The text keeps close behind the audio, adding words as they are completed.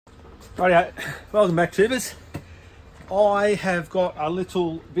Rightio, welcome back, tubers. I have got a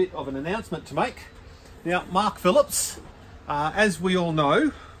little bit of an announcement to make. Now, Mark Phillips, as we all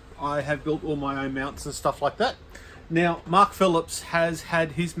know, I have built all my own mounts and stuff like that. Now, Mark Phillips has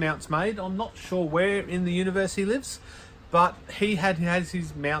had his mounts made. I'm not sure where in the universe he lives, but he has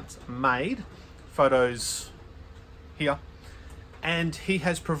his mounts made. Photos here. And he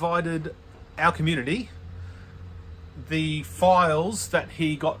has provided our community the files that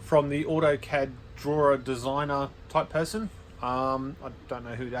he got from the AutoCAD drawer designer type person. I don't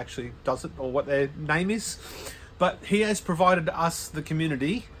know who actually does it or what their name is, but he has provided us, the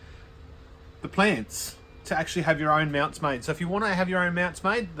community, the plans to actually have your own mounts made. So if you want to have your own mounts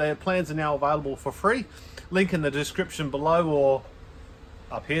made, their plans are now available for free. Link in the description below or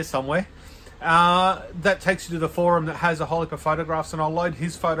up here somewhere. That takes you to the forum that has a whole heap of photographs, and I'll load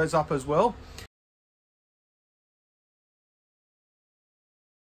his photos up as well.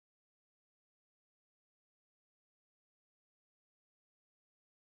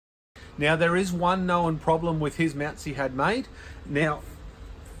 Now, there is one known problem with his mounts he had made. Now,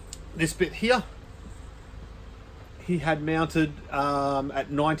 this bit here, he had mounted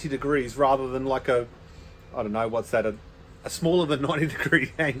at 90 degrees rather than like a, I don't know, what's that, a smaller than 90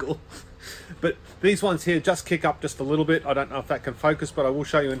 degree angle. But these ones here just kick up just a little bit. I don't know if that can focus, but I will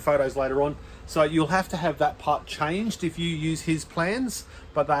show you in photos later on. So you'll have to have that part changed if you use his plans,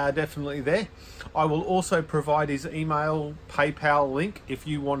 but they are definitely there. I will also provide his email, PayPal link if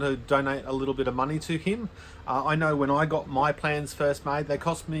you want to donate a little bit of money to him. I know when I got my plans first made, they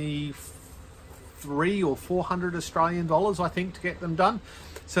cost me $300 or $400 Australian dollars, I think, to get them done.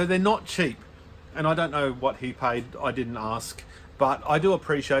 So they're not cheap. And I don't know what he paid, I didn't ask. But I do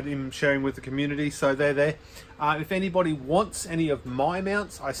appreciate him sharing with the community, so they're there. If anybody wants any of my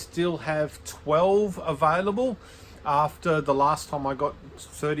mounts, I still have 12 available. After the last time I got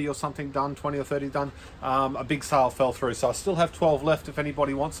 30 or something done, 20 or 30 done, a big sale fell through. So I still have 12 left if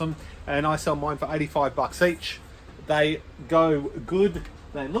anybody wants them. And I sell mine for 85 bucks each. They go good,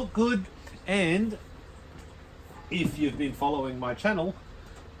 they look good. And if you've been following my channel,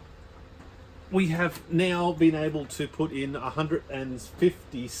 we have now been able to put in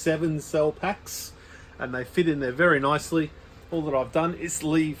 157 cell packs, and they fit in there very nicely. All that I've done is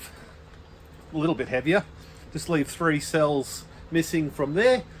leave a little bit heavier, just leave 3 cells missing from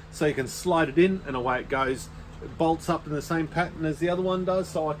there, so you can slide it in and away it goes. It bolts up in the same pattern as the other one does,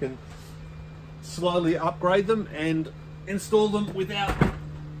 so I can slowly upgrade them and install them without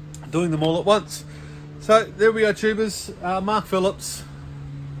doing them all at once. So there we are, tubers. Mark Phillips.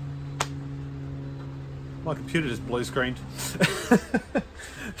 My computer just blue screened.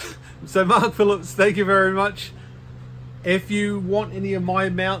 So Mark Phillips, thank you very much. If you want any of my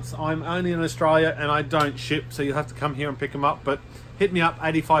mounts, I'm only in Australia and I don't ship, so you'll have to come here and pick them up. But hit me up,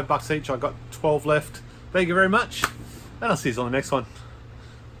 85 bucks each. I've got 12 left. Thank you very much, and I'll see you on the next one.